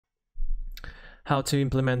how to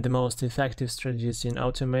implement the most effective strategies in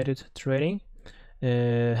automated trading,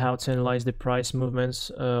 how to analyze the price movements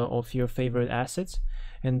of your favorite assets,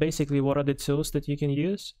 and basically what are the tools that you can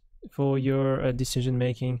use for your decision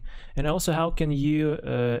making, and also how can you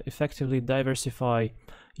effectively diversify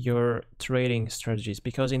your trading strategies,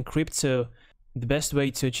 because in crypto the best way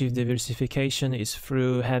to achieve diversification is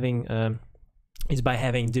through having by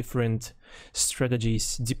having different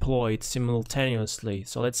strategies deployed simultaneously.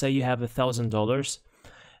 So let's say you have $1,000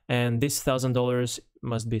 and this $1,000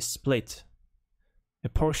 must be split. A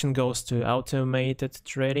portion goes to automated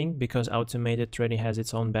trading because automated trading has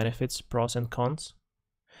its own benefits, pros and cons.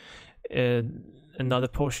 Another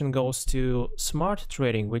portion goes to smart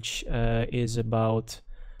trading, which is about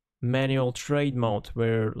manual trade mode,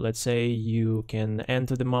 where let's say you can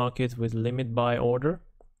enter the market with limit buy order.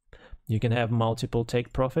 You can have multiple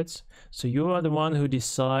take profits. So you are the one who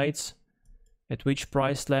decides at which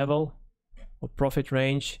price level or profit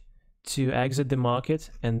range to exit the market,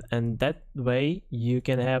 and that way you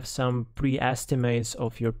can have some pre-estimates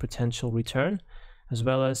of your potential return as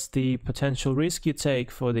well as the potential risk you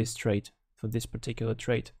take for this trade, for this particular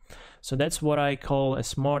trade. So that's what I call a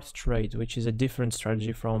smart trade, which is a different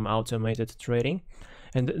strategy from automated trading.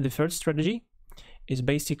 And the third strategy is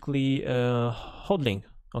basically hodling.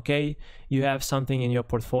 Okay, you have something in your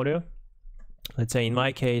portfolio. Let's say in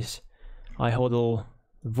my case, I hodl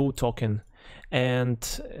VU token, and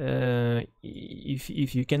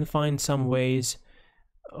if you can find some ways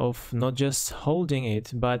of not just holding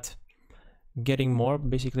it, but getting more,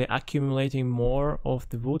 basically accumulating more of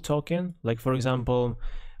the VU token, like for example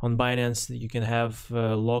on Binance you can have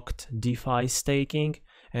locked DeFi staking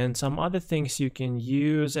and some other things you can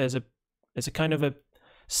use as a kind of a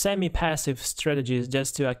semi-passive strategies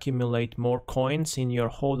just to accumulate more coins in your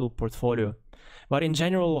hodl portfolio. But in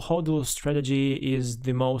general, hodl strategy is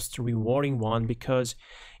the most rewarding one because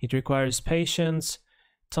it requires patience,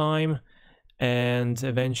 time, and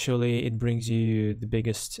eventually it brings you the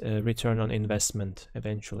biggest return on investment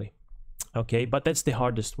eventually. Okay, but that's the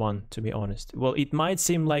hardest one, to be honest. Well, it might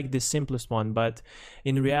seem like the simplest one, but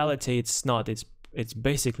in reality it's not. It's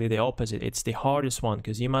basically the opposite. It's the hardest one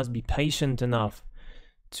because you must be patient enough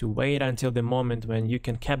to wait until the moment when you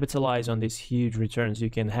can capitalize on these huge returns you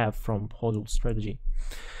can have from hodl strategy.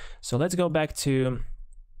 So let's go back to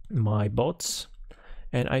my bots,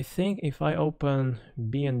 and I think if I open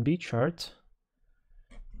BNB chart,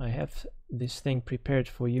 I have this thing prepared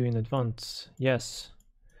for you in advance. Yes,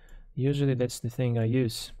 usually that's the thing I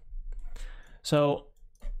use. So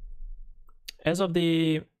as of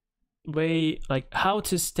the way, like how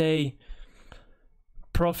to stay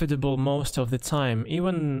profitable most of the time,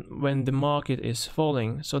 even when the market is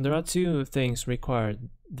falling. So there are two things required.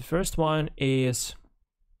 The first one is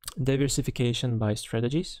diversification by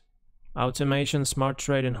strategies, automation, smart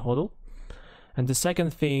trade, and hodl. And the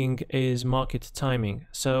second thing is market timing.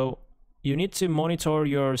 So you need to monitor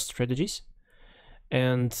your strategies,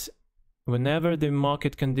 and whenever the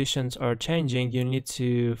market conditions are changing, you need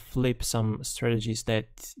to flip some strategies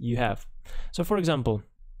that you have. So for example,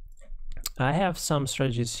 I have some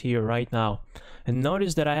strategies here right now, and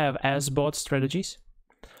notice that I have SBOT strategies.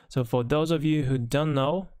 So for those of you who don't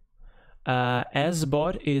know,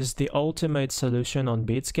 SBOT is the ultimate solution on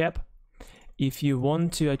Bitsgap if you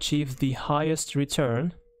want to achieve the highest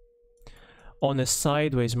return on a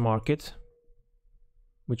sideways market,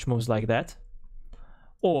 which moves like that,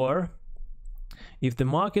 or if the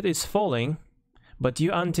market is falling, but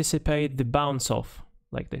you anticipate the bounce off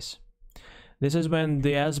like this. This is when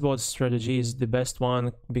the SBOT strategy is the best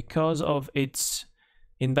one because of its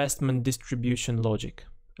investment distribution logic.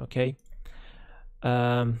 Okay.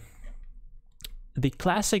 The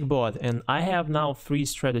classic bot, and I have now 3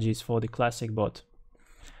 strategies for the classic bot.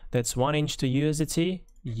 That's 1inch to USDT,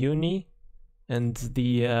 Uni, and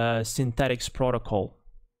the synthetics protocol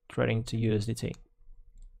trading to USDT.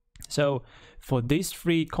 So for these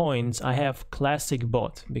 3 coins, I have classic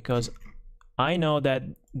bot because I know that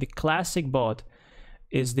the classic bot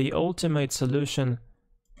is the ultimate solution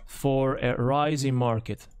for a rising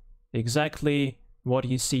market. Exactly what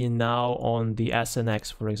you see now on the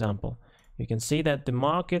SNX, for example. You can see that the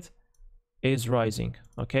market is rising,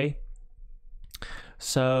 okay?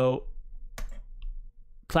 So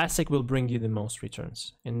classic will bring you the most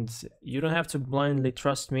returns, and you don't have to blindly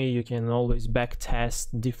trust me. You can always back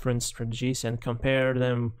test different strategies and compare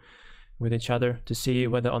them with each other to see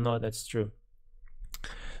whether or not that's true.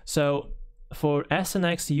 So for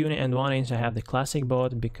SNX, Uni, and 1inch, I have the classic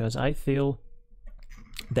bot because I feel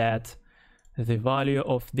that the value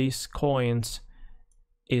of these coins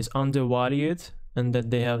is undervalued and that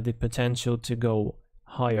they have the potential to go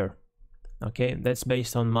higher. Okay, that's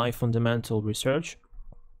based on my fundamental research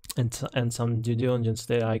and some due diligence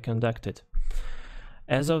that I conducted.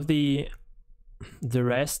 As of the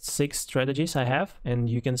rest 6 strategies I have, and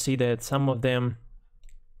you can see that some of them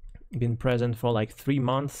been present for like 3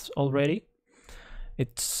 months already.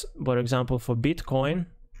 It's, for example, for Bitcoin,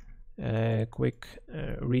 quick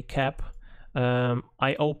recap.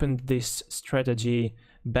 I opened this strategy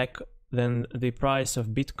back then the price of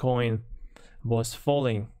Bitcoin was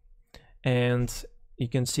falling, and you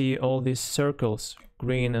can see all these circles,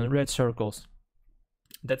 green and red circles.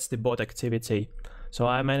 That's the bot activity. So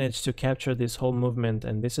I managed to capture this whole movement,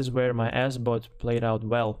 and this is where my S-bot played out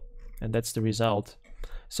well, and that's the result.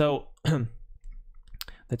 So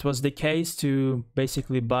that was the case to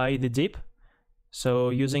basically buy the dip. So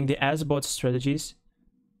using the S-bot strategies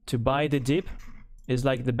to buy the dip is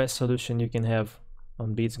like the best solution you can have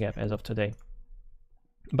on Bitsgap as of today.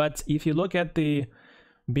 But if you look at the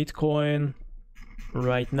Bitcoin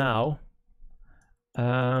right now,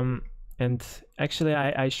 and actually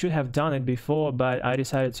I should have done it before, but I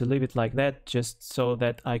decided to leave it like that just so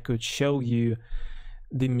that I could show you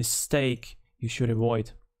the mistake you should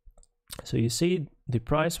avoid. So you see the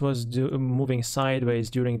price was moving sideways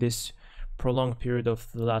during this prolonged period of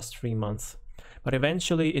the last 3 months, but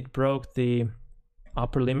eventually it broke the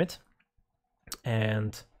upper limit,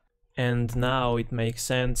 and now it makes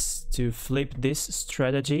sense to flip this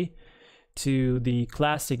strategy to the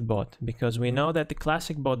classic bot, because we know that the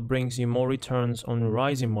classic bot brings you more returns on a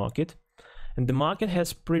rising market, and the market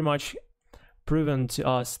has pretty much proven to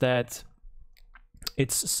us that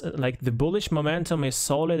it's like the bullish momentum is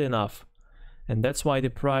solid enough, and that's why the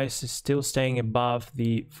price is still staying above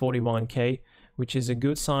the 41k, which is a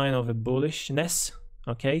good sign of a bullishness.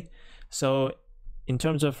 Okay, so in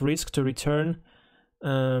terms of risk to return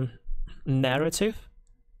narrative,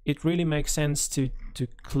 it really makes sense to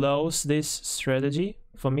close this strategy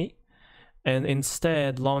for me and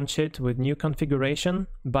instead launch it with new configuration,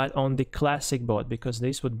 but on the classic bot, because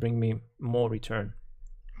this would bring me more return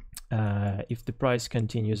if the price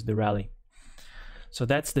continues the rally. So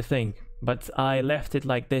that's the thing, but I left it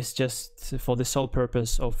like this just for the sole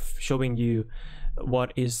purpose of showing you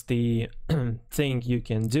what is the thing you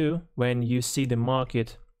can do when you see the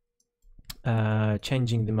market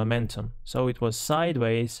changing the momentum. So it was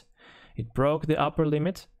sideways, it broke the upper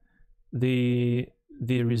limit, the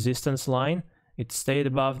resistance line, it stayed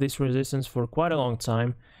above this resistance for quite a long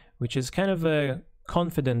time, which is kind of a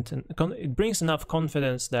confident, and it brings enough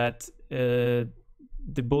confidence that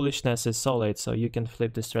the bullishness is solid, so you can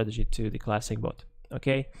flip the strategy to the classic bot.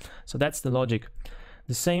 Okay, so that's the logic.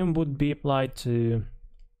 The same would be applied to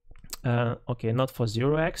okay, not for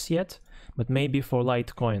 0x yet, but maybe for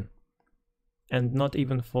Litecoin, and not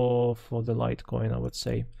even for the Litecoin, I would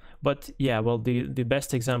say. But yeah, well, the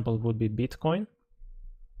best example would be Bitcoin,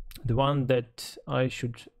 the one that I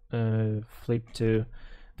should flip to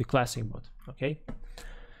the classic bot. Okay,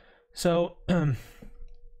 so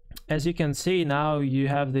as you can see now, you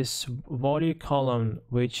have this value column,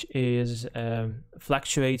 which is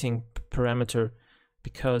fluctuating parameter,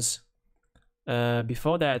 because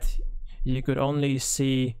before that you could only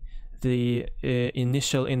see the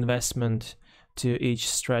initial investment to each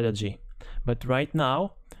strategy, but right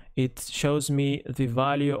now it shows me the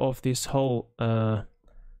value of this whole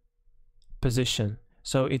position.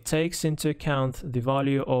 So it takes into account the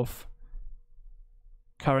value of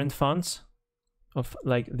current funds, of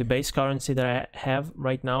like the base currency that I have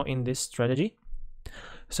right now in this strategy.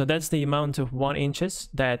 So that's the amount of 1 inches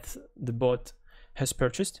that the bot has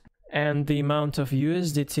purchased, and the amount of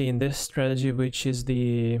USDT in this strategy, which is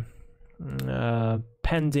the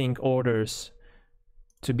pending orders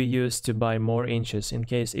to be used to buy more inches in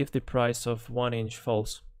case if the price of 1 inch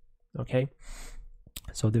falls. Okay,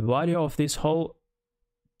 so the value of this whole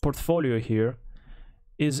portfolio here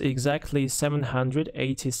is exactly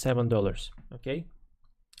 $787. Okay,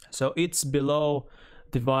 so it's below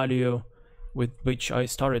the value with which I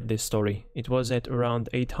started this story. It was at around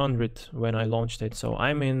 800 when I launched it, so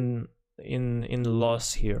I'm in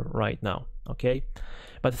loss here right now. Okay,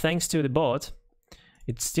 but thanks to the bot,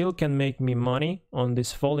 it still can make me money on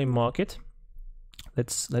this falling market.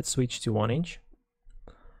 Let's switch to 1 inch.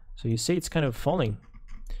 So you see it's kind of falling,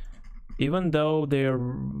 even though there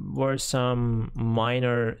were some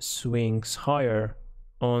minor swings higher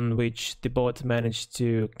on which the bot managed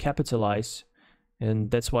to capitalize,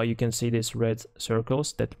 and that's why you can see these red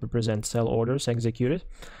circles that represent sell orders executed.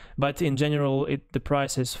 But in general, the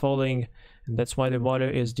price is falling, and that's why the value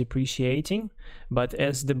is depreciating. But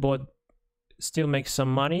as the bot still makes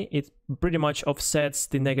some money, it pretty much offsets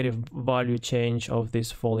the negative value change of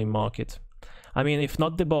this falling market. I mean, if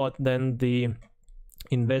not the bot, then the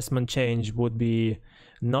investment change would be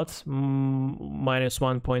not minus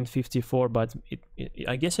 1.54, but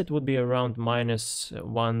I guess it would be around minus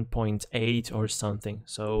 1.8 or something.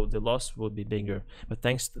 So the loss would be bigger. But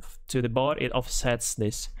thanks to the bot, it offsets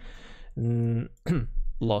this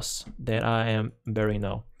loss that I am bearing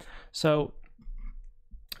now. So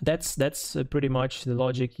that's pretty much the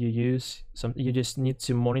logic you use. You just need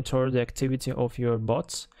to monitor the activity of your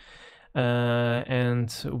bots.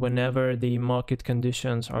 And whenever the market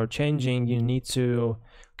conditions are changing, you need to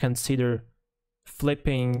consider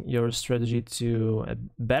flipping your strategy to a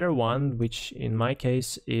better one, which in my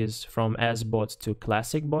case is from as-bot to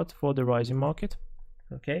classic bot for the rising market.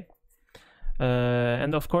 Okay.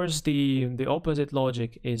 And of course, the opposite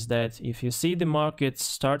logic is that if you see the market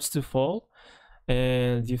starts to fall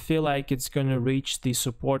and you feel like it's going to reach the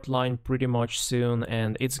support line pretty much soon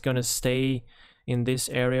and it's going to stay in this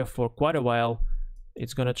area for quite a while,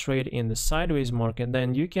 it's going to trade in the sideways market,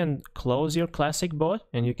 then you can close your classic bot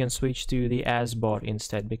and you can switch to the as bot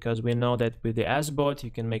instead, because we know that with the as bot you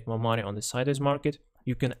can make more money on the sideways market,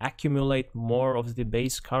 you can accumulate more of the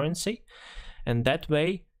base currency, and that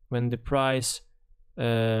way when the price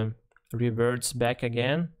reverts back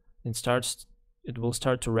again and it will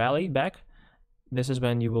start to rally back, this is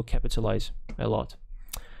when you will capitalize a lot.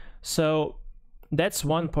 So that's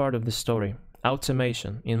one part of the story.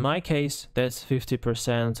 Automation. In my case, that's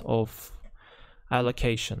 50% of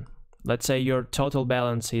allocation. Let's say your total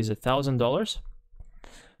balance is $1,000.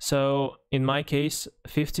 So in my case,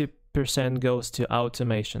 50% goes to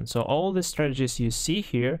automation. So all the strategies you see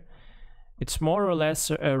here, it's more or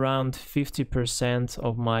less around 50%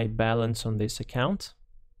 of my balance on this account.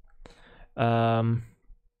 But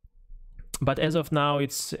as of now,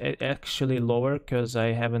 it's actually lower because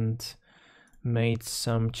I haven't made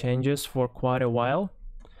some changes for quite a while,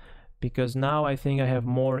 because now I think I have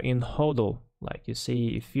more in HODL, like you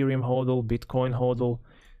see Ethereum HODL, Bitcoin HODL,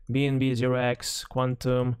 BNB 0x,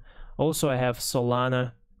 Quantum. Also I have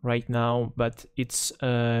Solana right now, but it's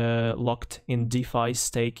locked in DeFi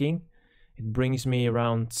staking. It brings me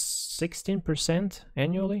around 16%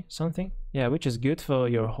 annually, something, yeah, which is good for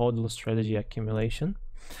your HODL strategy accumulation.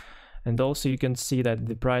 And also you can see that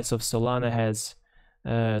the price of Solana has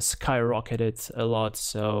skyrocketed a lot.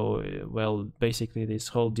 So well, basically this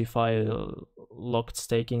whole DeFi locked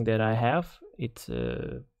staking that I have, it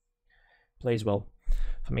plays well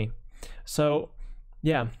for me. So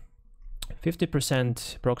yeah,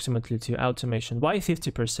 50% approximately to automation. Why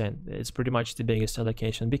 50%? It's pretty much the biggest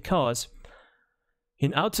allocation, because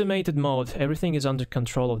in automated mode everything is under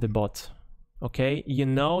control of the bot. Okay, you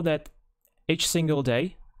know that each single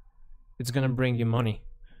day it's gonna bring you money,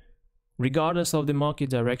 regardless of the market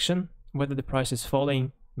direction, whether the price is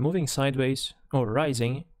falling, moving sideways, or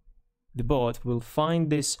rising. The bot will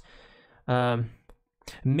find this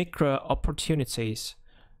micro opportunities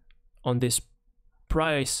on these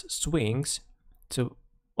price swings to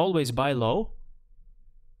always buy low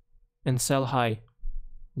and sell high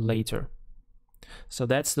later. So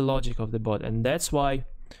that's the logic of the bot, and that's why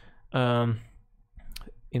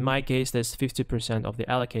in my case there's 50% of the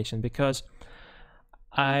allocation, because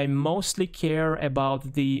I mostly care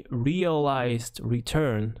about the realized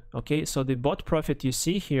return. Okay, so the bot profit you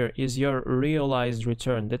see here is your realized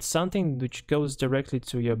return. That's something which goes directly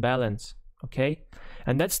to your balance. Okay,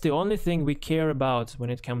 and that's the only thing we care about when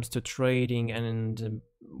it comes to trading and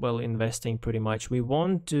well, investing. Pretty much we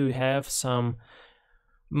want to have some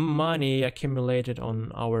money accumulated on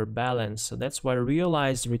our balance. So that's why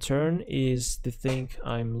realized return is the thing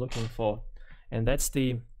I'm looking for, and that's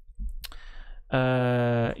the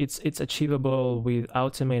it's achievable with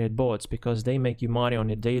automated bots because they make you money on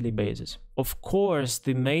a daily basis. Of course,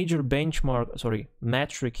 the major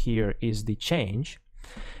metric here is the change,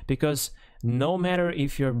 because no matter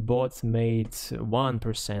if your bot made 1%,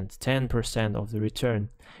 10% of the return,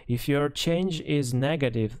 if your change is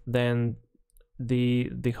negative, then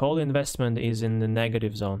the whole investment is in the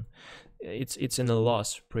negative zone. It's in a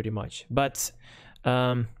loss pretty much. But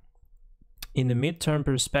in the mid-term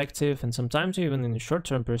perspective, and sometimes even in the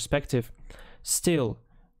short-term perspective, still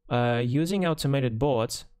using automated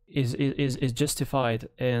bots is justified,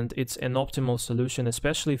 and it's an optimal solution,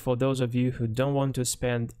 especially for those of you who don't want to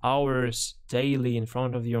spend hours daily in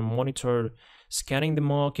front of your monitor scanning the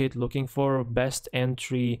market, looking for best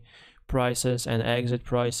entry prices and exit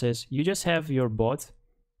prices. You just have your bot,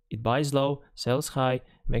 it buys low, sells high,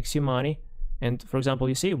 makes you money. And for example,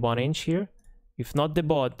 you see 1 inch here. If not the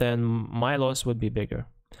bot, then my loss would be bigger.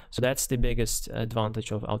 So that's the biggest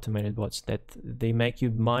advantage of automated bots, that they make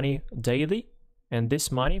you money daily, and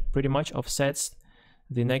this money pretty much offsets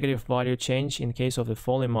the negative value change in case of the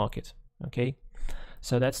falling market. Okay,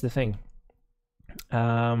 so that's the thing.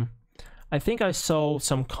 I think I saw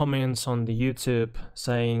some comments on the YouTube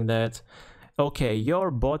saying that, okay,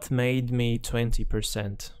 your bot made me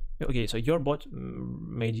 20%. Okay, so your bot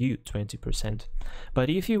made you 20%. But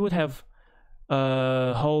if you would have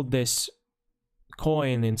hold this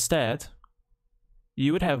coin instead,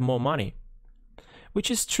 you would have more money.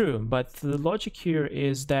 Which is true, but the logic here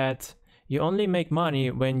is that you only make money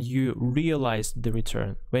when you realize the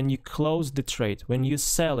return, when you close the trade, when you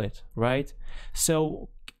sell it, right? So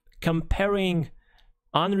comparing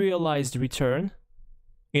unrealized return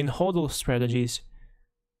in hodl strategies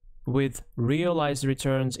with realized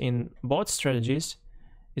returns in bot strategies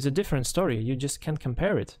is a different story. You just can't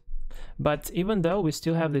compare it. But even though we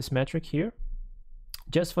still have this metric here,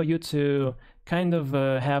 just for you to kind of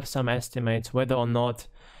have some estimates whether or not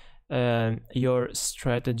your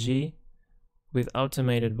strategy with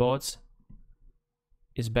automated bots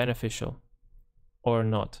is beneficial or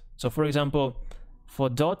not. So for example, for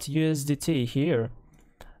 .USDT here,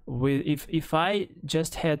 if I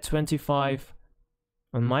just had 25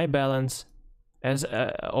 on my balance as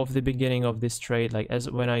of the beginning of this trade, like as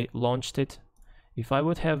when I launched it, if I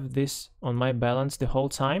would have this on my balance the whole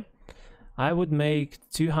time, I would make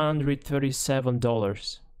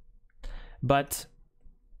 $237. But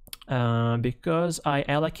because I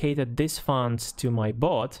allocated these funds to my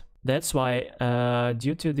bot, that's why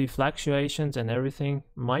due to the fluctuations and everything,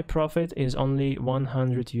 my profit is only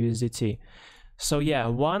 100 USDT. So yeah,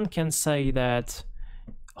 one can say that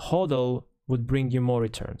hodl would bring you more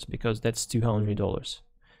returns because that's $200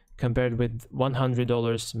 compared with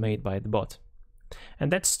 $100 made by the bot.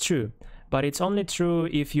 And that's true, but it's only true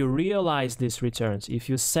if you realize these returns, if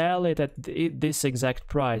you sell it at this exact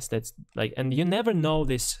price. That's like, and you never know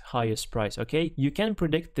this highest price. Okay, you can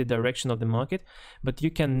predict the direction of the market, but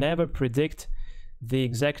you can never predict the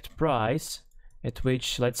exact price at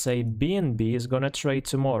which, let's say, BNB is gonna trade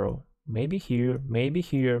tomorrow. Maybe here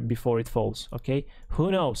before it falls. Okay,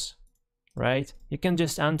 who knows, right? You can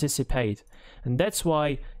just anticipate. And that's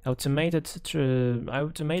why automated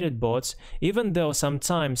bots, even though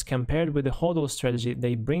sometimes compared with the hodl strategy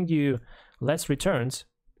they bring you less returns,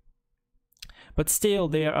 but still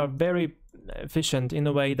they are very efficient in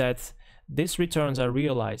a way that these returns are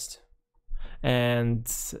realized. And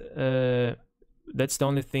that's the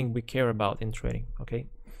only thing we care about in trading. Okay,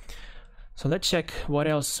 so let's check what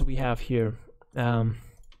else we have here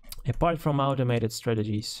apart from automated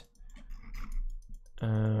strategies.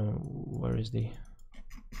 Where is the...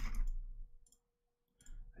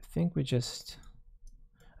 I think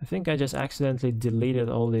I just accidentally deleted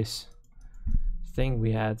all this thing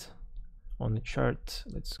we had on the chart.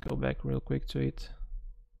 Let's go back real quick to it.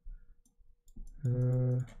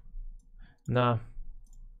 Nah,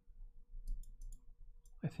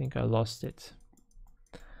 I think I lost it.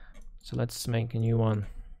 So let's make a new one.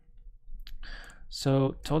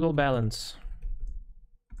 So total balance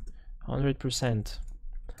 100%.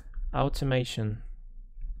 Automation,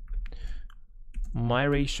 my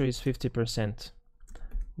ratio is 50%.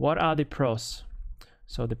 What are the pros?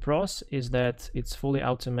 So the pros is that it's fully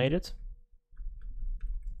automated,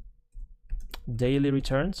 daily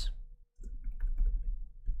returns,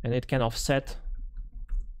 and it can offset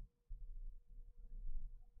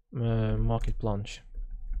market plunge.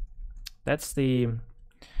 That's the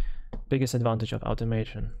biggest advantage of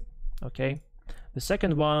automation. Okay, the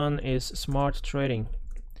second one is smart trading.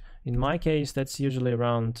 In my case, that's usually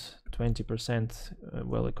around 20%,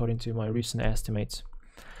 well, according to my recent estimates.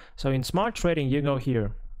 So in smart trading, you go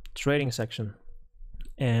here, trading section,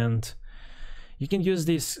 and you can use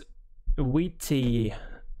these witty,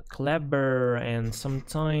 clever, and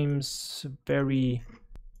sometimes very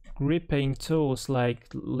gripping tools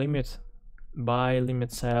like limit buy,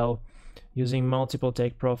 limit sell, using multiple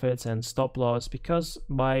take profits and stop loss, because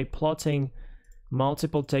by plotting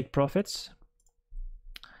multiple take profits,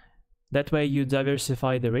 that way you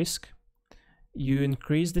diversify the risk, you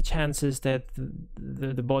increase the chances that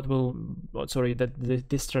the bot will,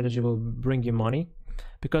 this strategy will bring you money.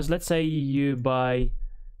 Because let's say you buy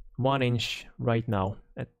 1 inch right now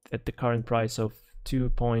at the current price of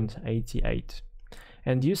 2.88,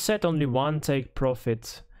 and you set only one take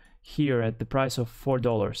profit here at the price of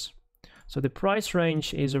 $4. So the price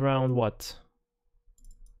range is around what?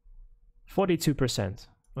 42%.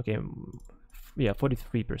 Okay, yeah,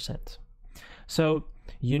 43%. So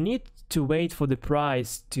you need to wait for the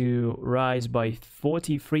price to rise by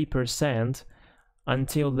 43%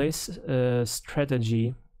 until this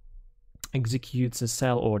strategy executes a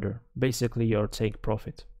sell order, basically your take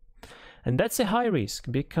profit. And that's a high risk,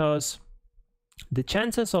 because the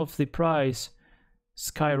chances of the price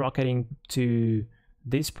skyrocketing to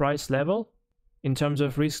this price level in terms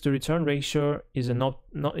of risk to return ratio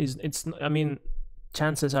I mean,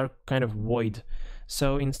 chances are kind of void.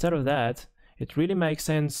 So instead of that, it really makes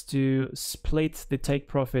sense to split the take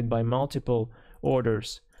profit by multiple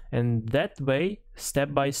orders, and that way,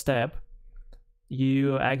 step by step,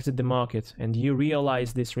 you exit the market and you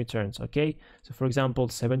realize these returns. Okay, so for example,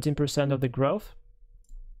 17% of the growth.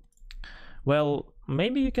 Well,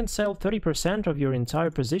 maybe you can sell 30% of your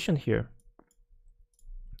entire position here.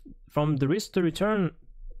 From the risk to return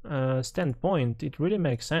standpoint, it really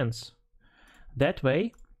makes sense. That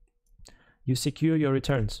way, you secure your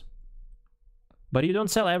returns. But you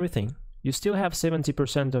don't sell everything. You still have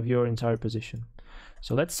 70% of your entire position.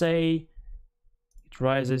 So let's say it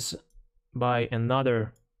rises by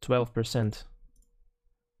another 12%.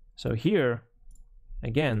 So here,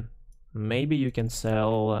 again, maybe you can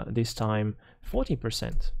sell this time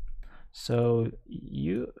 40%. So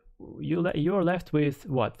you're left with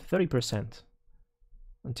what, 30%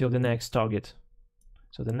 until the next target.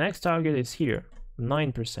 So the next target is here,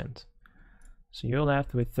 9%. So you're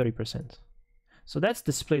left with 30%. So that's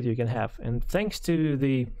the split you can have. And thanks to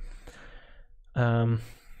the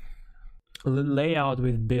layout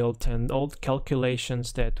we've built and all the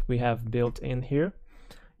calculations that we have built in here,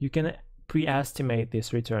 you can pre-estimate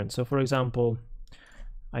this return. So for example,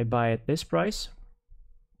 I buy at this price,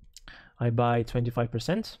 I buy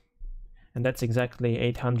 25%, and that's exactly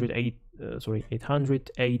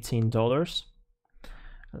 $818.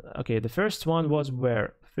 Okay, the first one was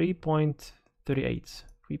where? 3.38.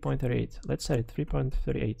 Let's set it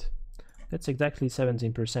 3.38. That's exactly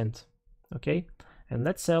 17%. Okay, and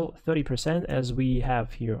let's sell 30% as we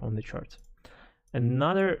have here on the chart.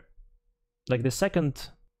 Another, like the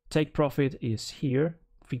second take profit is here,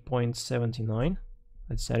 3.79.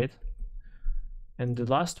 Let's set it. And the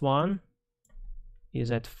last one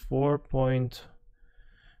is at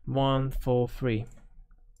 4.143.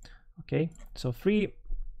 Okay, so 3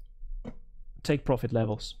 take profit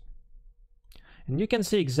levels. And you can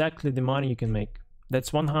see exactly the money you can make.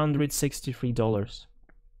 That's $163.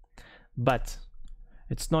 But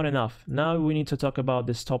it's not enough. Now we need to talk about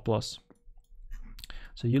the stop loss.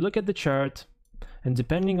 So you look at the chart, and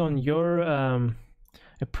depending on your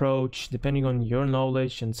approach, depending on your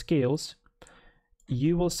knowledge and skills,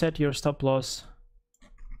 you will set your stop loss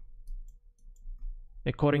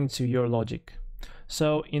according to your logic.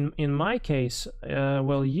 So in my case,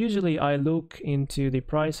 well, usually I look into the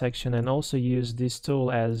price action and also use this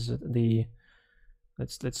tool as the,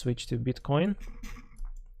 let's switch to Bitcoin.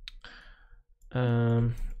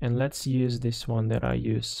 And let's use this one that I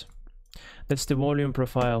use. That's the volume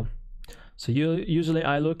profile. So usually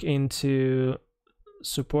I look into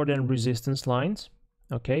support and resistance lines,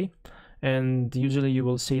 okay? And usually you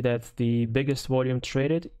will see that the biggest volume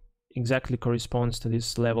traded exactly corresponds to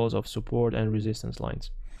these levels of support and resistance lines.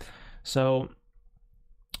 So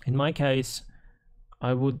in my case,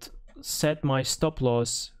 I would set my stop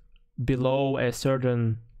loss below a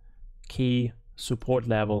certain key support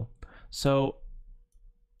level. So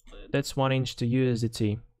that's 1 inch to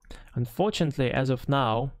USDT. Unfortunately, as of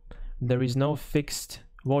now, there is no fixed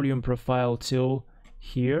volume profile till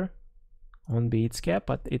here on Bitsgap,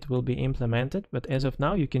 but it will be implemented. But as of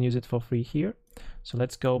now, you can use it for free here. So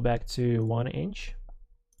let's go back to 1 inch.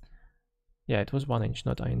 Yeah, it was 1 inch,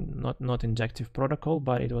 not injective protocol,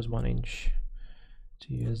 but it was 1 inch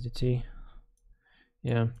to USDT.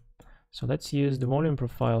 Yeah, so let's use the volume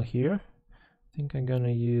profile here. I think I'm gonna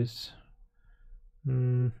use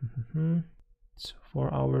it's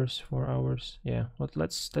 4 hours. Yeah, but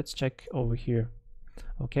let's check over here.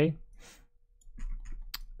 Okay,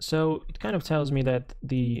 so it kind of tells me that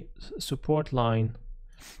the support line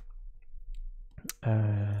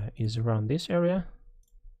is around this area.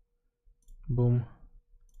 Boom.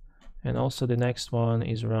 And also the next one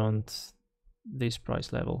is around this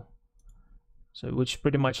price level. So which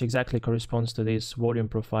pretty much exactly corresponds to this volume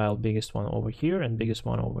profile, biggest one over here and biggest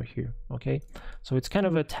one over here. Okay, so it's kind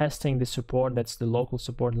of a testing the support, that's the local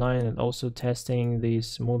support line, and also testing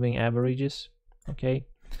these moving averages. Okay,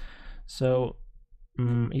 so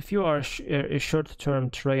if you are a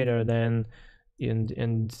short-term trader, then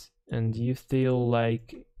and you feel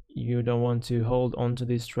like you don't want to hold on to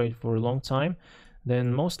this trade for a long time,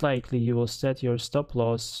 then most likely you will set your stop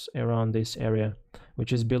loss around this area,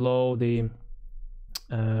 which is below the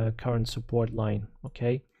current support line.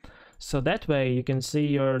 Okay, so that way you can see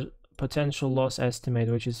your potential loss estimate,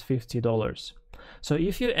 which is $50. So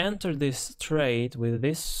if you enter this trade with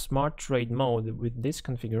this smart trade mode, with this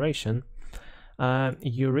configuration,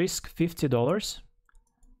 you risk $50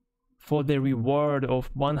 for the reward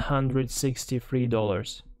of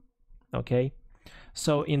 $163. Okay,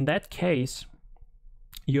 so in that case,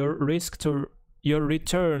 your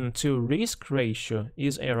return to risk ratio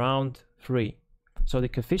is around 3. So the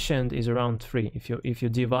coefficient is around 3. If you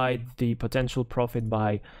divide the potential profit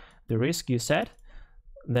by the risk you set,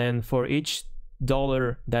 then for each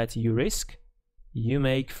dollar that you risk, you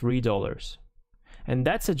make $3. And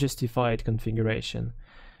that's a justified configuration.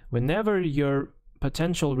 Whenever your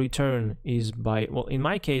potential return is by, well, in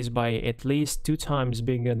my case, by at least 2 times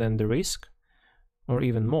bigger than the risk, or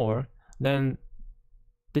even more, then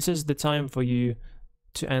this is the time for you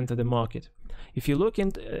to enter the market. If you look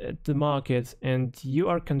into the market and you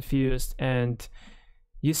are confused and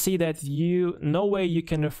you see that no way you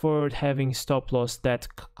can afford having stop loss that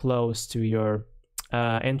close to your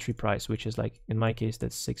entry price, which is like, in my case,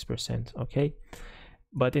 that's 6%, okay?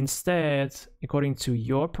 But instead, according to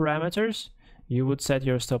your parameters, you would set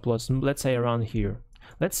your stop loss, let's say around here.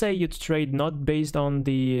 Let's say you trade not based on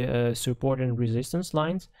the support and resistance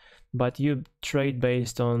lines, but you trade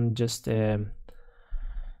based on just kind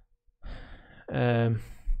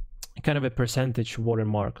of a percentage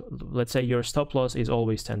watermark. Let's say your stop loss is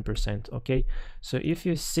always 10%, okay? So if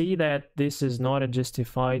you see that this is not a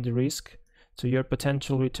justified risk to your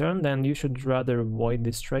potential return, then you should rather avoid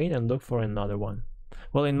this trade and look for another one.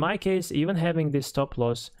 Well, in my case, even having this stop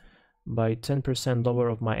loss by 10% lower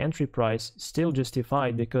of my entry price still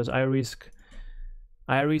justified, because I risk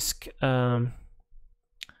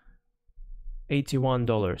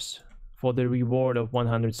 $81 for the reward of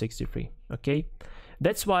 163. Okay,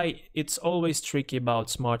 that's why it's always tricky about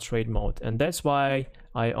smart trade mode, and that's why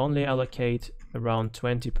I only allocate around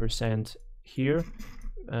 20% here,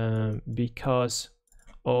 because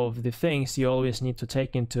of the things you always need to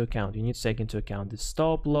take into account. You need to take into account the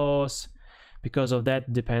stop loss. Because of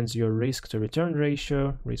that depends your risk to return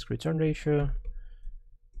ratio, return ratio.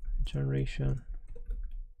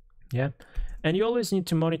 Yeah, and you always need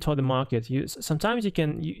to monitor the market. Sometimes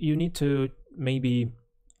you need to maybe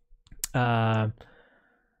kind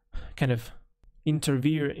of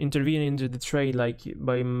intervene into the trade, like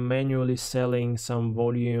by manually selling some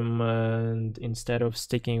volume, and instead of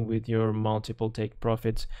sticking with your multiple take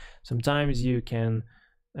profits. Sometimes you can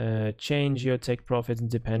change your take profits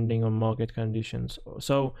depending on market conditions.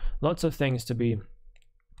 So lots of things to be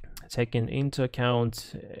taken into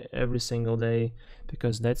account every single day,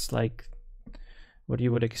 because that's like what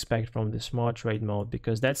you would expect from the smart trade mode,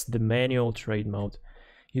 because that's the manual trade mode.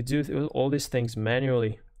 You do all these things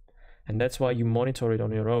manually, and that's why you monitor it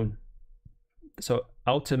on your own. So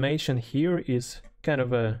automation here is kind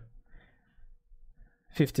of a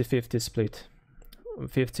 50-50 split.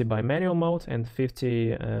 50 by manual mode and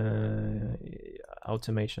 50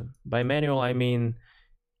 automation. By manual I mean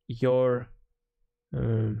your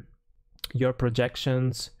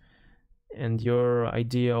projections and your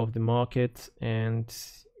idea of the market and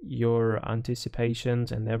your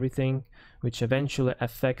anticipations and everything, which eventually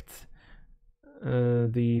affect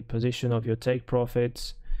the position of your take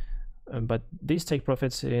profits. But these take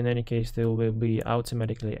profits, in any case, they will be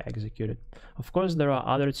automatically executed. Of course, there are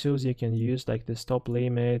other tools you can use, like the stop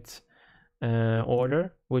limit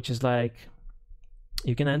order, which is like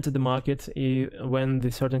you can enter the market when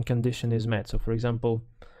the certain condition is met. So for example,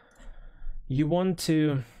 you want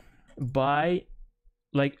to buy,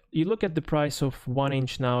 like you look at the price of 1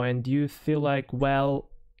 inch now and you feel like, well,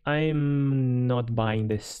 I'm not buying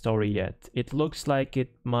this story yet. It looks like it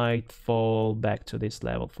might fall back to this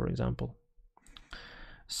level, for example.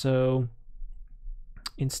 So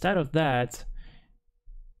instead of that,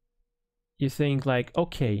 you think like,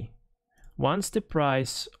 okay, once the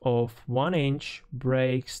price of 1 inch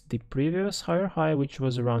breaks the previous higher high, which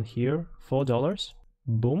was around here, $4,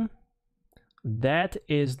 boom, that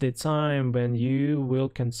is the time when you will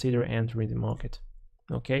consider entering the market.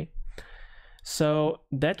 Okay. So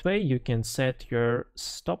that way you can set your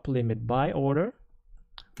stop limit buy order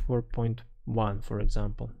for 0.1, for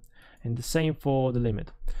example, and the same for the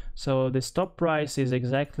limit. So the stop price is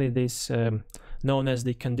exactly this, known as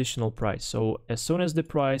the conditional price. So as soon as the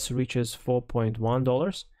price reaches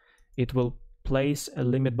 $4.1, it will place a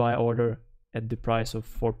limit buy order at the price of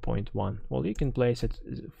 4.1. Well, you can place it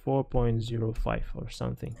 4.05 or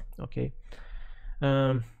something. Okay.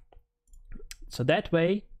 So that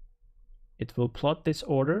way it will plot this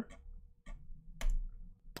order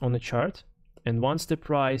on the chart, and once the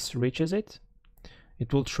price reaches it,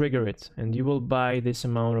 it will trigger it, and you will buy this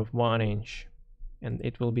amount of 1 inch, and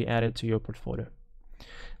it will be added to your portfolio.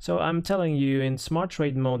 So I'm telling you, in smart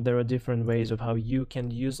trade mode, there are different ways of how you can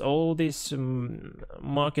use all these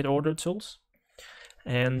market order tools,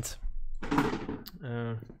 and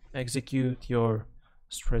execute your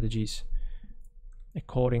strategies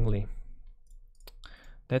accordingly.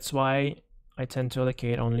 That's why I tend to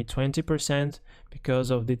allocate only 20%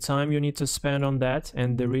 because of the time you need to spend on that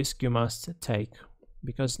and the risk you must take,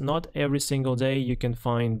 because not every single day you can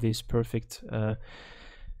find these perfect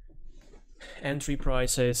entry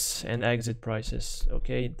prices and exit prices.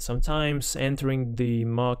 Okay, sometimes entering the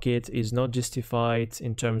market is not justified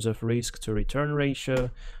in terms of risk to return ratio,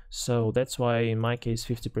 so that's why in my case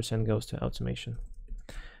 50% goes to automation.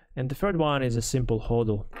 And the third one is a simple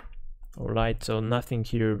hodl. All right, so nothing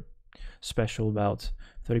here special about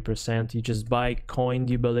 30%. You just buy coin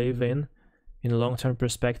you believe in a long-term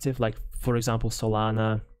perspective, like for example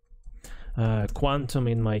Solana, Quantum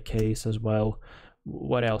in my case as well.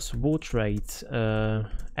 What else? Wood Rate,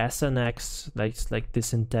 SNX, like the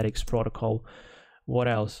synthetics protocol. What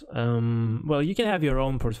else? Well, you can have your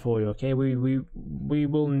own portfolio. Okay, we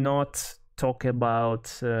will not talk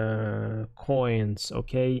about coins.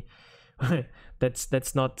 Okay.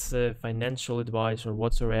 That's not financial advice or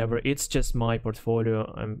whatsoever. It's just my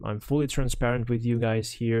portfolio. I'm fully transparent with you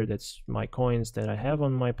guys here. That's my coins that I have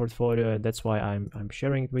on my portfolio. That's why I'm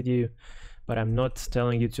sharing it with you, but I'm not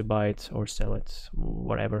telling you to buy it or sell it,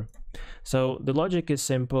 whatever. So the logic is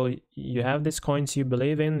simple. You have these coins you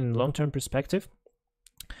believe in long-term perspective.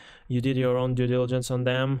 You did your own due diligence on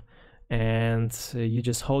them, and you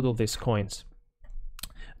just hodl these coins.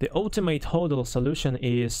 The ultimate hodl solution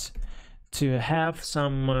is to have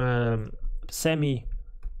some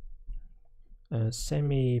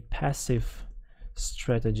semi-passive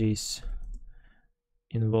strategies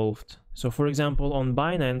involved. So for example, on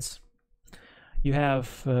Binance, you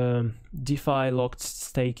have DeFi locked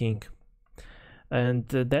staking, and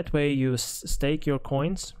that way you stake your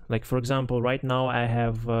coins. Like for example, right now I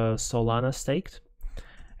have Solana staked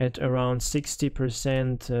at around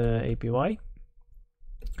 60% APY.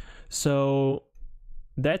 So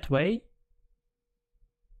that way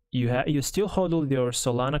you still hodl your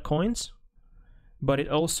Solana coins, but it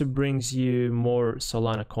also brings you more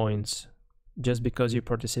Solana coins just because you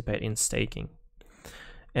participate in staking.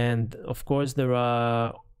 And of course there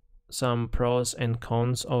are some pros and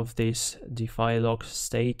cons of this DeFi lock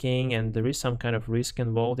staking, and there is some kind of risk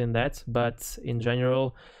involved in that, but in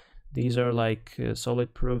general these are like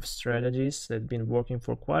solid proof strategies that have been working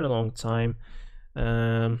for quite a long time.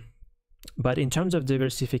 But in terms of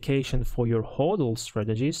diversification for your hodl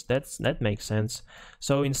strategies, that makes sense.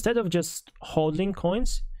 So instead of just holding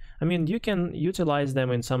coins, I mean, you can utilize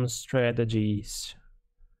them in some strategies.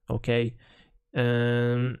 Okay,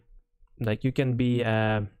 like you can be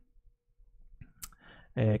a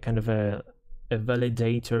kind of a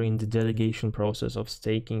validator in the delegation process of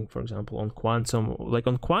staking. For example, on Quantum, like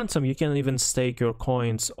on Quantum, you can even stake your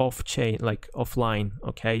coins off chain, like offline.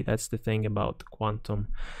 Okay, that's the thing about Quantum.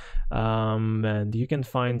 And you can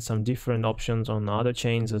find some different options on other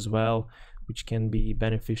chains as well, which can be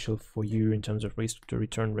beneficial for you in terms of risk to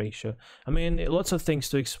return ratio. I mean, lots of things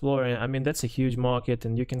to explore. I mean, that's a huge market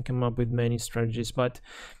and you can come up with many strategies, but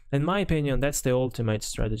in my opinion, that's the ultimate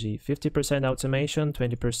strategy. 50% automation,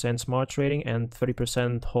 20% smart trading, and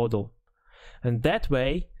 30% hodl. And that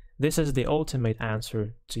way, this is the ultimate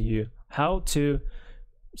answer to you, how to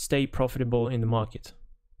stay profitable in the market.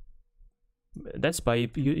 That's by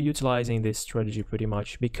utilizing this strategy pretty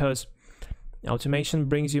much, because automation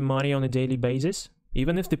brings you money on a daily basis.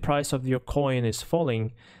 Even if the price of your coin is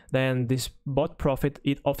falling, then this bot profit,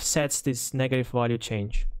 it offsets this negative value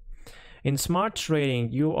change. In smart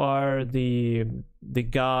trading, you are the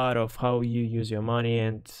god of how you use your money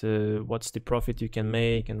and what's the profit you can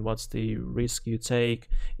make and what's the risk you take.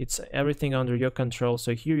 It's everything under your control,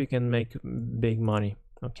 so here you can make big money,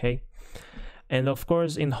 okay? And of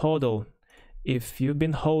course, in hodl, if you've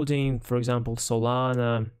been holding, for example,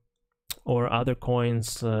 Solana or other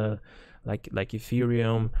coins like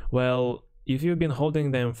Ethereum, well, if you've been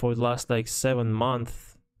holding them for the last like 7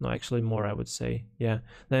 months, no, actually more, I would say, yeah,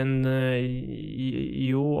 then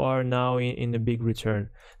you are now in a big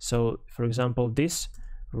return. So for example, this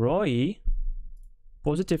ROI,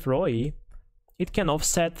 positive ROI, it can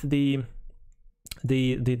offset the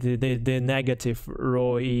negative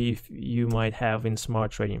ROI you might have in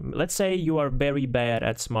smart trading. Let's say you are very bad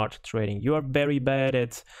at smart trading, you are very bad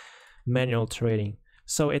at manual trading,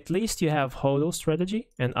 so at least you have hodl strategy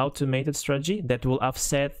and automated strategy that will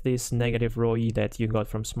offset this negative ROI that you got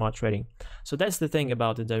from smart trading. So that's the thing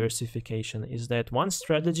about the diversification, is that one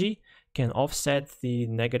strategy can offset the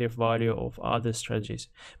negative value of other strategies,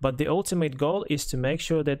 but the ultimate goal is to make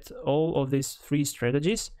sure that all of these 3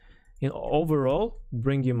 strategies overall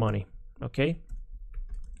bring you money, okay?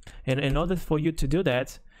 And in order for you to do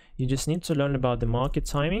that, You just need to learn about the market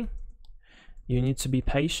timing. You need to be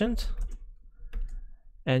patient,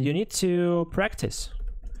 and you need to practice.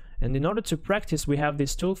 And in order to practice, we have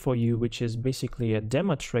this tool for you, which is basically a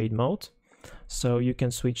demo trade mode. So you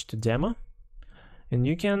can switch to demo, and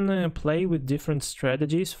you can play with different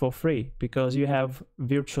strategies for free, because you have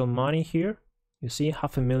virtual money here. You see,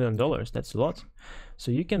 $500,000, that's a lot. So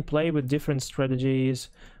you can play with different strategies,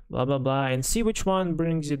 blah, blah, blah, and see which one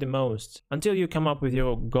brings you the most until you come up with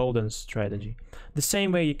your golden strategy. The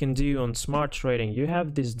same way you can do on smart trading. You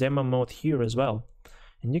have this demo mode here as well,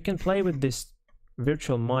 and you can play with this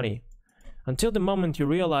virtual money until the moment you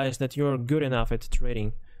realize that you're good enough at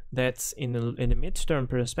trading, that in a midterm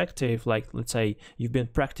perspective, like let's say you've been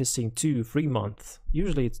practicing 2-3 months,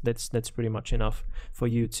 usually that's pretty much enough for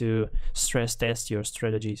you to stress test your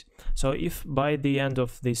strategies. So if by the end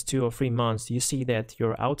of these 2 or 3 months you see that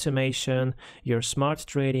your automation, your smart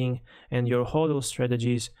trading, and your hodl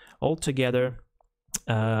strategies all together,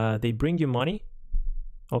 they bring you money,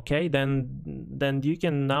 okay, then you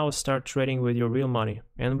can now start trading with your real money.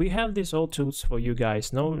 And we have these all tools for you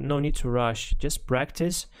guys. No need to rush. Just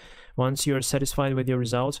practice. Once you're satisfied with your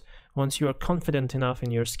results, once you are confident enough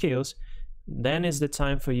in your skills, then is the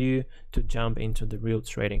time for you to jump into the real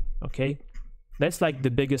trading, okay? That's like the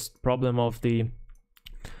biggest problem of the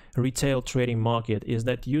retail trading market, is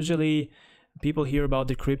that usually people hear about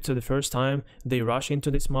the crypto the first time, they rush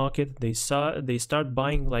into this market, they start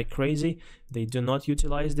buying like crazy, they do not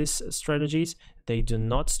utilize these strategies, they do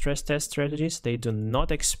not stress test strategies, they do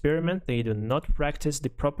not experiment, they do not practice the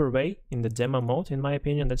proper way in the demo mode. In my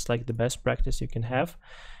opinion, that's like the best practice you can have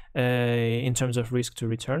in terms of risk to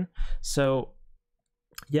return. So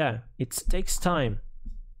yeah, it takes time,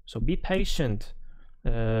 so be patient,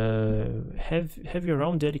 have your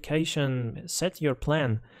own dedication, set your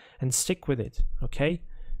plan and stick with it, okay?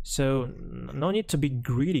 So no need to be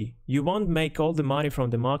greedy. You won't make all the money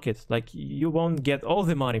from the market, like you won't get all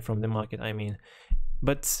the money from the market, I mean,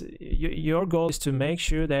 but your goal is to make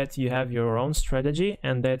sure that you have your own strategy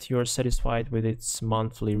and that you're satisfied with its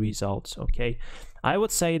monthly results, okay? I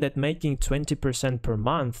would say that making 20% per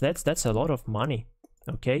month, that's a lot of money,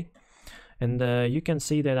 okay? And you can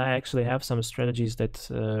see that I actually have some strategies that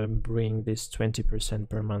bring this 20%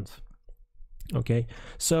 per month. Okay,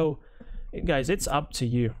 so guys, it's up to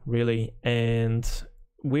you really, and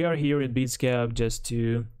we are here at Bitsgap just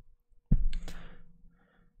to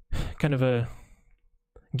kind of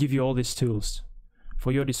give you all these tools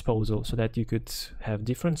for your disposal, so that you could have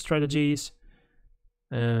different strategies,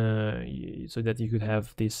 so that you could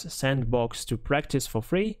have this sandbox to practice for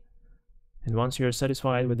free. And once you're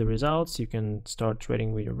satisfied with the results, you can start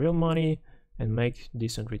trading with your real money and make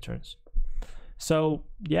decent returns. So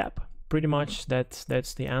yep, pretty much that's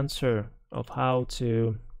the answer of how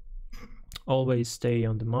to always stay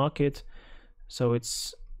on the market. So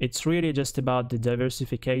it's really just about the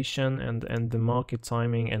diversification and the market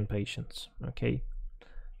timing and patience, okay?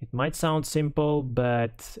 It might sound simple,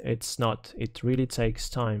 but it's not. It really takes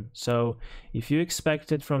time. So if you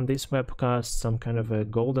expected from this webcast some kind of a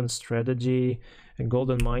golden strategy, a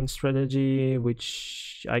golden mind strategy,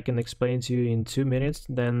 which I can explain to you in 2 minutes,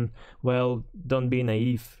 then, well, don't be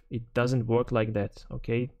naive. It doesn't work like that,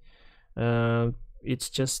 okay? It's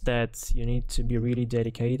just that you need to be really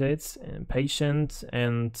dedicated and patient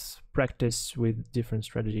and practice with different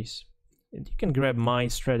strategies. You can grab my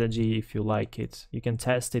strategy if you like it. You can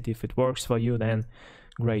test it. If it works for you, then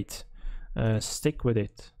great. Stick with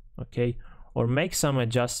it, okay? Or make some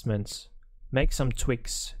adjustments, make some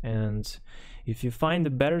tweaks, and if you find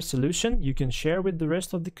a better solution, you can share with the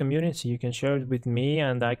rest of the community. You can share it with me,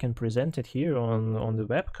 and I can present it here on the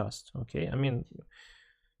webcast, okay? I mean,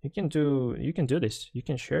 you can do this. You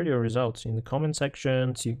can share your results in the comment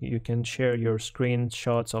sections. You can share your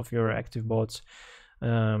screenshots of your active bots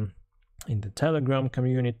in the Telegram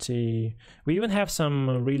community. We even have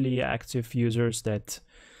some really active users that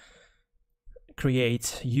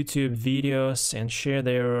create YouTube videos and share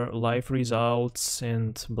their live results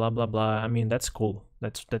and blah blah blah. I mean, that's cool.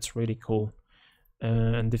 That's really cool.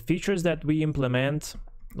 And the features that we implement,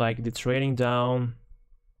 like the trading down,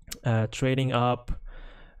 trading up,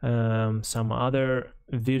 some other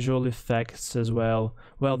visual effects as well,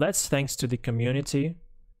 well, that's thanks to the community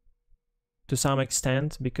to some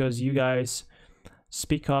extent, because you guys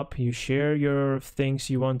speak up, you share your things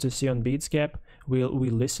you want to see on Bitsgap. We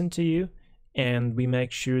listen to you, and we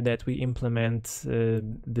make sure that we implement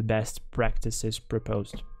the best practices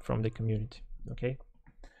proposed from the community, okay?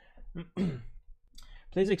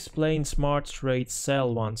 Please explain smart trade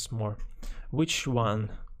sell once more. Which one?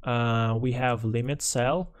 We have limit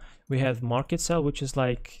sell, We have market sell, which is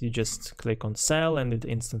like you just click on sell and it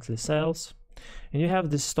instantly sells. And you have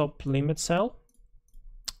the stop limit sell.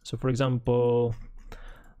 So for example,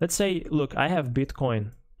 let's say, look, I have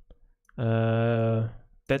Bitcoin.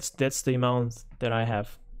 That's the amount that I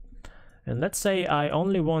have. And let's say I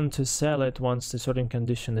only want to sell it once the certain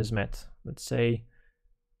condition is met. Let's say,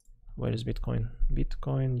 where is Bitcoin?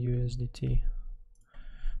 Bitcoin USDT.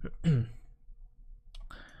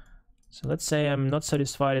 So let's say I'm not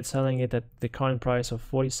satisfied at selling it at the current price of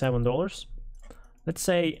 $47. Let's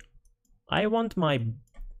say I want my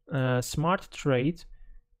smart trade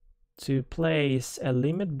to place a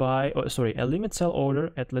limit buy, or sorry, a limit sell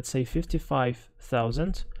order at, let's say,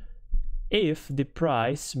 55,000 if the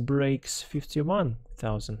price breaks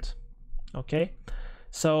 51,000. Okay,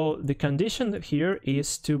 so the condition here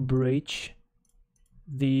is to breach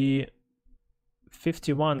the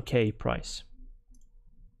 51K price.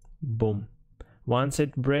 Boom. Once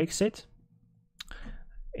it breaks it,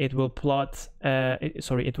 it will plot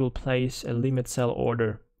it will place a limit sell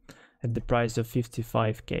order at the price of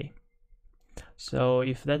 55K. So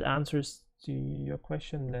if that answers to your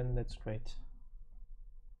question, then that's great.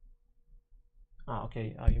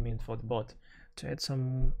 Okay, you mean for the bot to add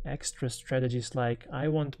some extra strategies, like I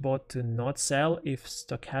want bot to not sell if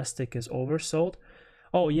stochastic is oversold.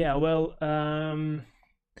 Oh yeah, well,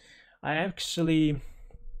 I actually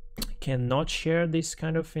cannot share this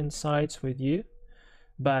kind of insights with you,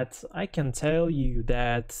 but I can tell you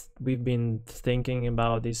that we've been thinking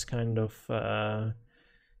about this kind of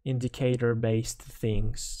indicator based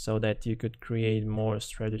things so that you could create more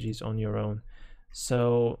strategies on your own.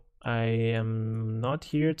 So I am not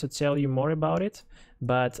here to tell you more about it,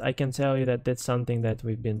 but I can tell you that that's something that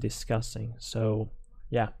we've been discussing. So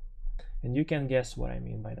yeah, and you can guess what I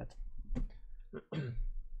mean by that.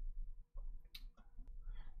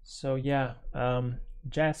 So yeah,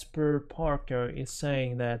 Jasper Parker is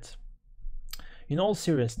saying that, in all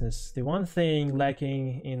seriousness, the one thing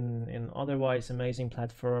lacking in otherwise amazing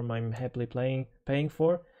platform I'm happily paying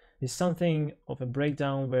for is something of a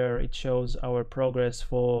breakdown where it shows our progress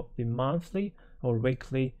for the monthly or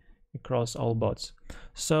weekly across all bots.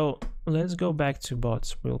 So let's go back to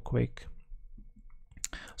bots real quick.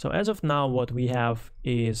 So as of now, what we have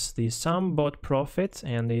is the sum bot profit,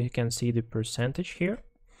 and you can see the percentage here,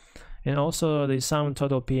 and also the sum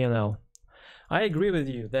total P&L. I agree with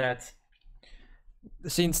you that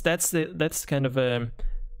since that's kind of a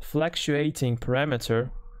fluctuating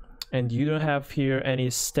parameter, and you don't have here any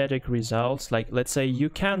static results, like let's say you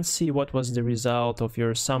can't see what was the result of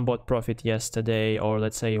your sum bot profit yesterday or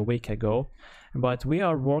let's say a week ago, but we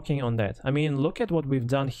are working on that. I mean, look at what we've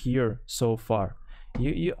done here so far.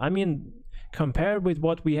 I mean, compared with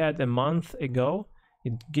what we had a month ago,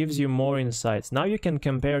 it gives you more insights. Now you can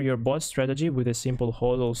compare your bot strategy with a simple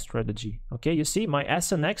hodl strategy. Okay, you see my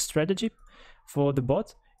SNX strategy for the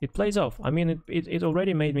bot, it plays off. I mean, it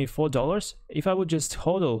already made me $4. If I would just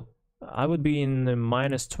hodl, I would be in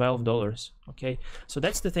minus $12. Okay, so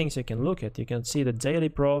that's the things you can look at. You can see the daily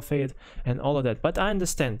profit and all of that. But I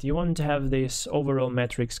understand you want to have these overall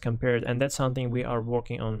metrics compared, and that's something we are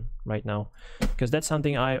working on right now, because that's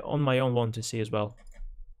something I on my own want to see as well.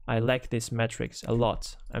 I like these metrics a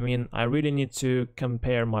lot. I mean, I really need to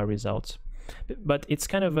compare my results, but it's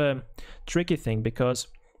kind of a tricky thing, because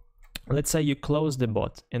let's say you close the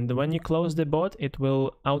bot, and when you close the bot, it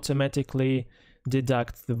will automatically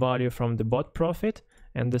deduct the value from the bot profit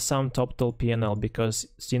and the sum total P&L, because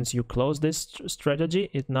since you close this strategy,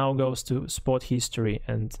 it now goes to spot history,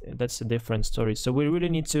 and that's a different story. So we really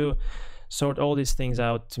need to sort all these things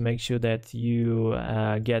out to make sure that you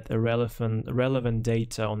get a relevant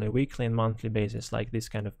data on a weekly and monthly basis, like this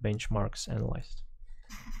kind of benchmarks analyzed.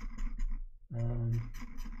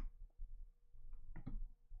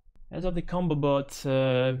 As of the combo bot,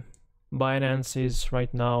 Binance is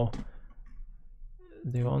right now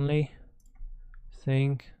the only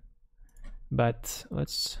thing, but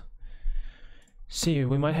let's see,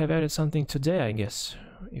 we might have added something today, I guess.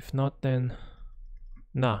 If not, then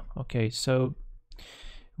nah. Okay, so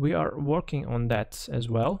we are working on that as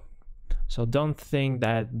well, so don't think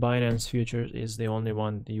that Binance Futures is the only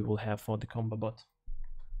one you will have for the combo bot.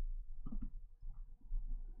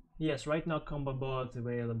 Yes, right now combo bot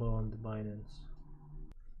available on the Binance.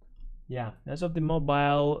 Yeah, as of the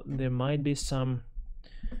mobile, there might be some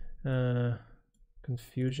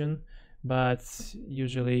confusion, but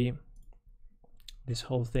usually this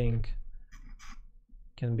whole thing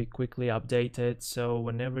can be quickly updated. So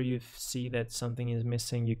whenever you see that something is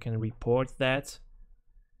missing, you can report that,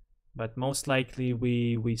 but most likely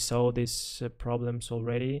we saw these problems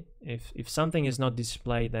already. If something is not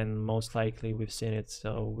displayed, then most likely we've seen it,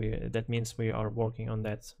 so that means we are working on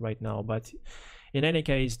that right now. But in any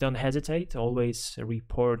case, don't hesitate, always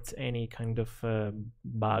report any kind of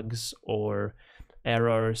bugs or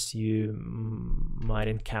errors you might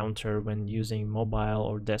encounter when using mobile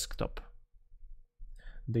or desktop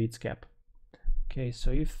Bitsgap. Okay,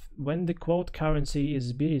 so when the quote currency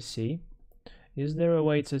is BTC, is there a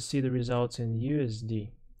way to see the results in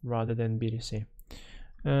USD rather than BTC?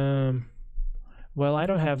 Well, I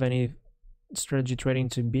don't have any strategy trading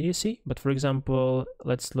to BTC, but for example,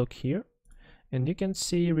 let's look here, and you can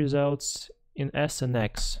see results in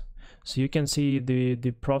SNX. So you can see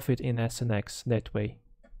the profit in SNX that way.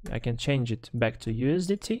 I can change it back to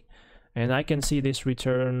USDT, and I can see this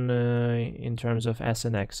return in terms of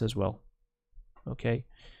SNX as well. Okay,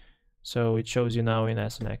 so it shows you now in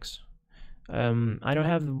SNX. I don't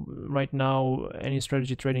have right now any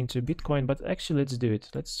strategy trading to Bitcoin, but actually let's do it.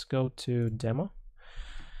 Let's go to demo,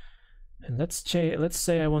 and let's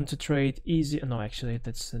say I want to trade easy. No, actually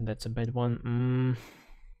that's a bad one.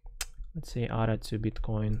 Let's say ADA to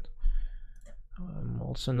Bitcoin. I'm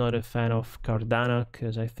also not a fan of Cardano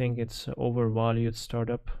because I think it's an overvalued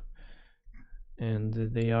startup and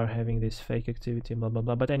they are having this fake activity, blah blah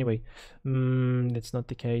blah. But anyway, that's not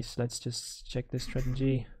the case. Let's just check the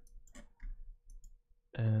strategy.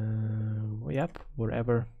 Yep,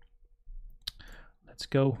 wherever. Let's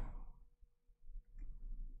go.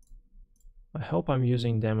 I hope I'm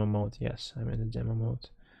using demo mode. Yes, I'm in the demo mode.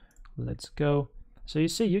 Let's go. So you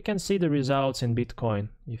see, you can see the results in Bitcoin.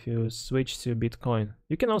 If you switch to Bitcoin,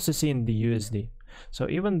 you can also see in the USD. So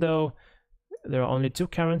even though there are only two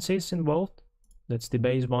currencies involved, that's the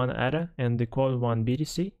base one ADA and the quote one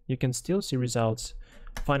BTC, you can still see results,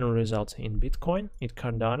 final results in Bitcoin, in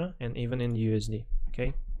Cardano, and even in USD.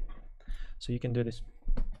 Okay, so you can do this.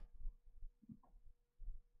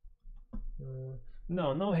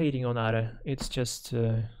 No hating on ADA. It's just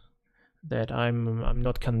that I'm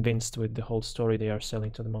not convinced with the whole story they are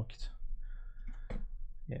selling to the market.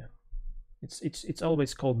 Yeah, it's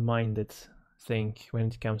always cold-minded thing when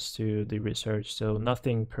it comes to the research, so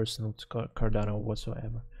nothing personal to Cardano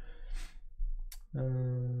whatsoever.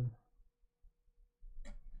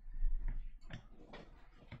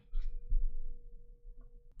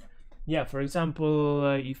 Yeah, for example,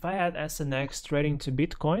 if I had SNX trading to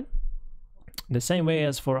Bitcoin, the same way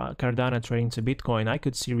as for Cardano trading to Bitcoin, I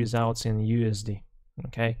could see results in USD.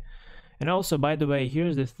 Okay, and also, by the way,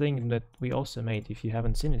 here's the thing that we also made if you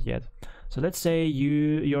haven't seen it yet. So let's say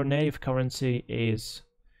your native currency is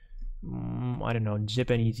I don't know,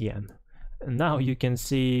 Japanese yen, and now you can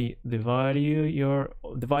see the value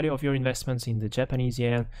of your investments in the Japanese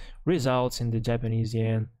yen, results in the Japanese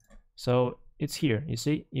yen. So it's here, you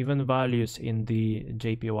see, even values in the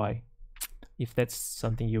JPY, if that's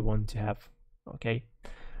something you want to have. Okay,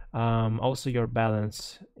 also your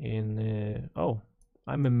balance in oh,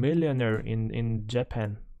 I'm a millionaire in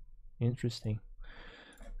Japan. Interesting.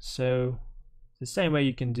 So the same way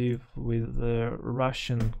you can do with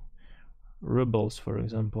Russian rubles, for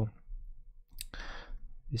example.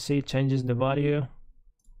 You see, it changes the value,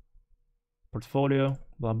 portfolio,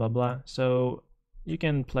 blah blah blah. So you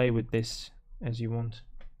can play with this as you want.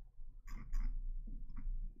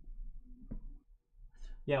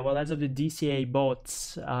 Yeah, well, as of the DCA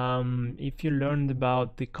bots, if you learned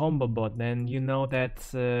about the combo bot, then you know that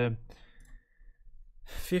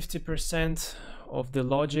 50% of the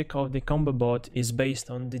logic of the combo bot is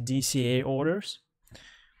based on the DCA orders.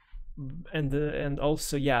 And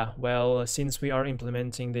also, yeah, well, since we are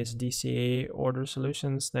implementing this DCA order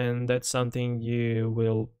solutions, then that's something you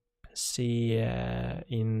will see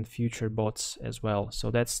in future bots as well.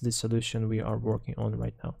 So that's the solution we are working on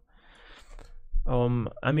right now.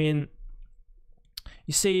 I mean,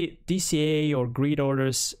 you see, DCA or grid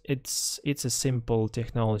orders, it's a simple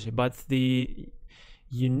technology, but the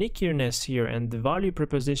uniqueness here and the value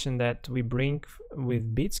proposition that we bring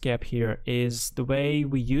with Bitsgap here is the way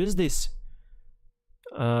we use these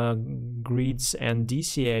grids and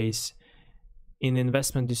DCAs in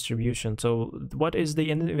investment distribution. So what is the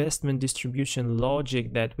investment distribution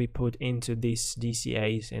logic that we put into these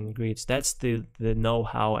DCAs and grids? That's the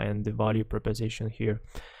know-how and the value proposition here.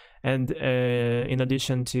 And in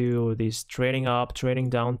addition to these trading up, trading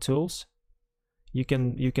down tools, you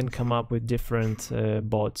can come up with different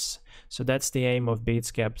bots. So that's the aim of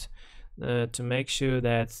Bitsgap, to make sure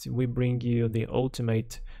that we bring you the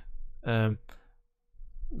ultimate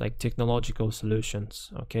like technological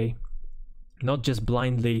solutions. Okay, not just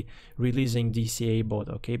blindly releasing DCA bot,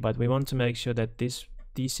 okay, but we want to make sure that this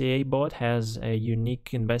DCA bot has a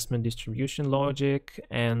unique investment distribution logic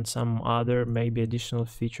and some other maybe additional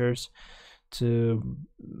features to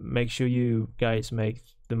make sure you guys make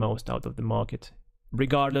the most out of the market,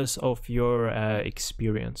 regardless of your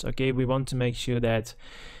experience. Okay, we want to make sure that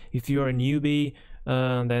if you're a newbie,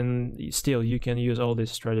 then still you can use all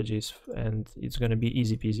these strategies and it's going to be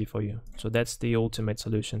easy peasy for you. So that's the ultimate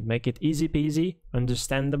solution. Make it easy peasy,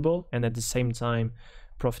 understandable, and at the same time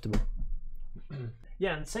profitable.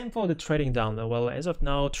 Yeah, and same for the trading down. Well, as of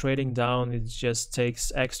now, trading down, it just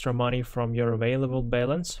takes extra money from your available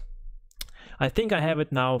balance. I think I have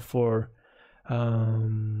it now for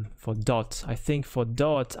DOT. I think for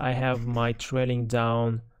DOT I have my trading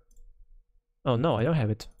down. Oh no, I don't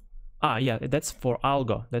have it. Ah, yeah, that's for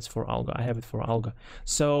Algo. That's for Algo. I have it for Algo.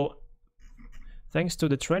 So thanks to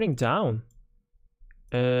the trading down,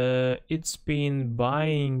 it's been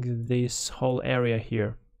buying this whole area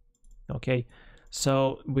here. Okay,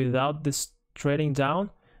 so without this trading down,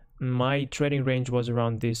 my trading range was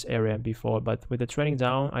around this area before, but with the trading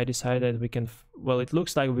down, I decided we can, well, it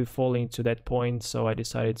looks like we're falling to that point, so I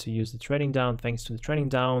decided to use the trading down. Thanks to the trading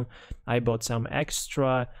down, I bought some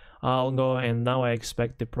extra Algo, and now I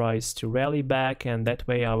expect the price to rally back, and that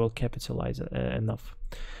way I will capitalize enough.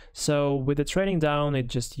 So with the trading down, it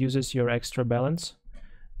just uses your extra balance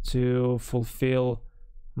to fulfill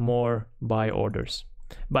more buy orders.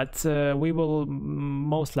 But we will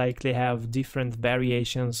most likely have different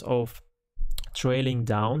variations of trailing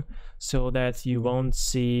down, so that you won't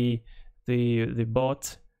see the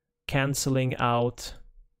bot canceling out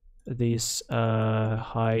these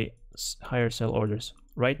higher sell orders.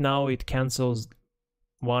 Right now it cancels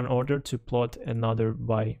one order to plot another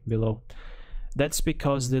buy below. That's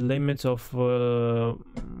because the limit of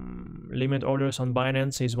limit orders on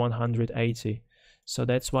Binance is 180. So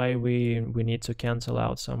that's why we need to cancel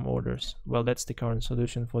out some orders. Well, that's the current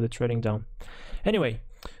solution for the trading down. Anyway,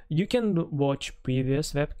 you can watch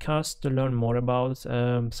previous webcasts to learn more about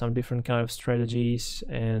some different kind of strategies,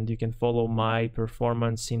 and you can follow my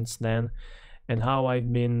performance since then and how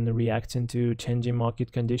I've been reacting to changing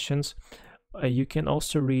market conditions. You can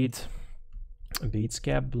also read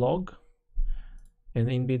Bitsgap blog, and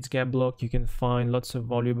in Bitsgap blog you can find lots of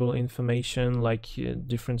valuable information like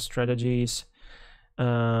different strategies,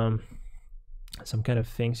 some kind of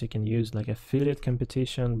things you can use like affiliate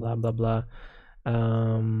competition, blah blah blah,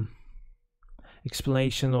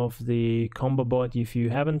 explanation of the combo bot. If you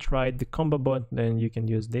haven't tried the combo bot, then you can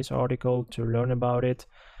use this article to learn about it.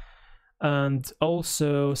 And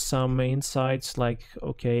also some insights like,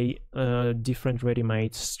 okay, different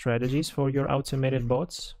ready-made strategies for your automated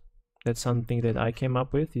bots. That's something that I came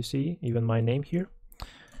up with. You see even my name here.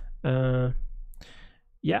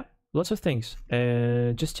 Yeah, lots of things.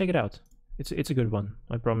 Just check it out. It's a good one,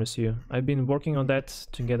 I promise you. I've been working on that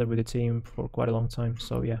together with the team for quite a long time,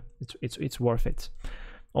 so yeah, it's worth it.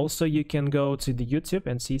 Also, you can go to the YouTube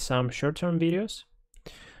and see some short-term videos,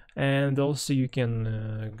 and also you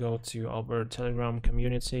can go to our Telegram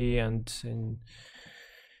community and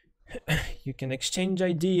you can exchange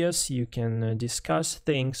ideas. You can discuss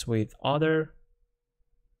things with other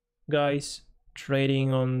guys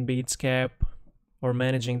trading on Bitsgap or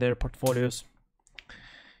managing their portfolios.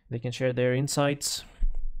 They can share their insights.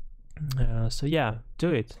 So yeah, do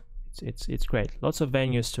it. It's great. Lots of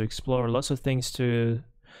venues to explore, lots of things to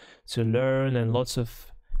learn, and lots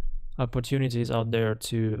of opportunities out there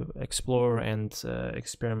to explore and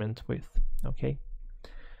experiment with. Okay.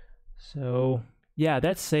 So yeah,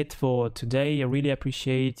 that's it for today. I really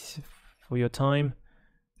appreciate for your time,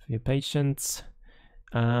 for your patience.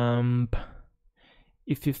 If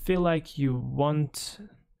you feel like you want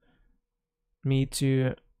me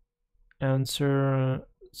to answer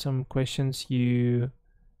some questions you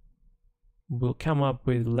will come up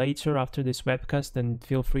with later after this webcast, then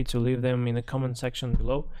feel free to leave them in the comment section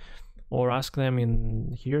below, or ask them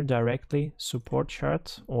in here directly, support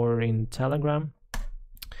chat, or in Telegram.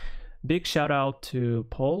 Big shout out to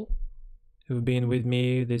Paul, who've been with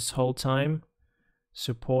me this whole time,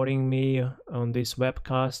 supporting me on this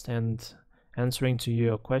webcast and answering to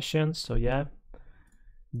your questions. So yeah,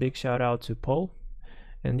 big shout out to Paul.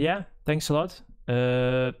 And yeah, thanks a lot.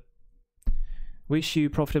 Wish you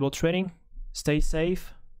profitable trading. Stay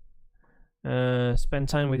safe. Spend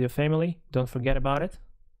time with your family. Don't forget about it.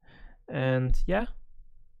 And yeah,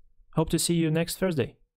 hope to see you next Thursday.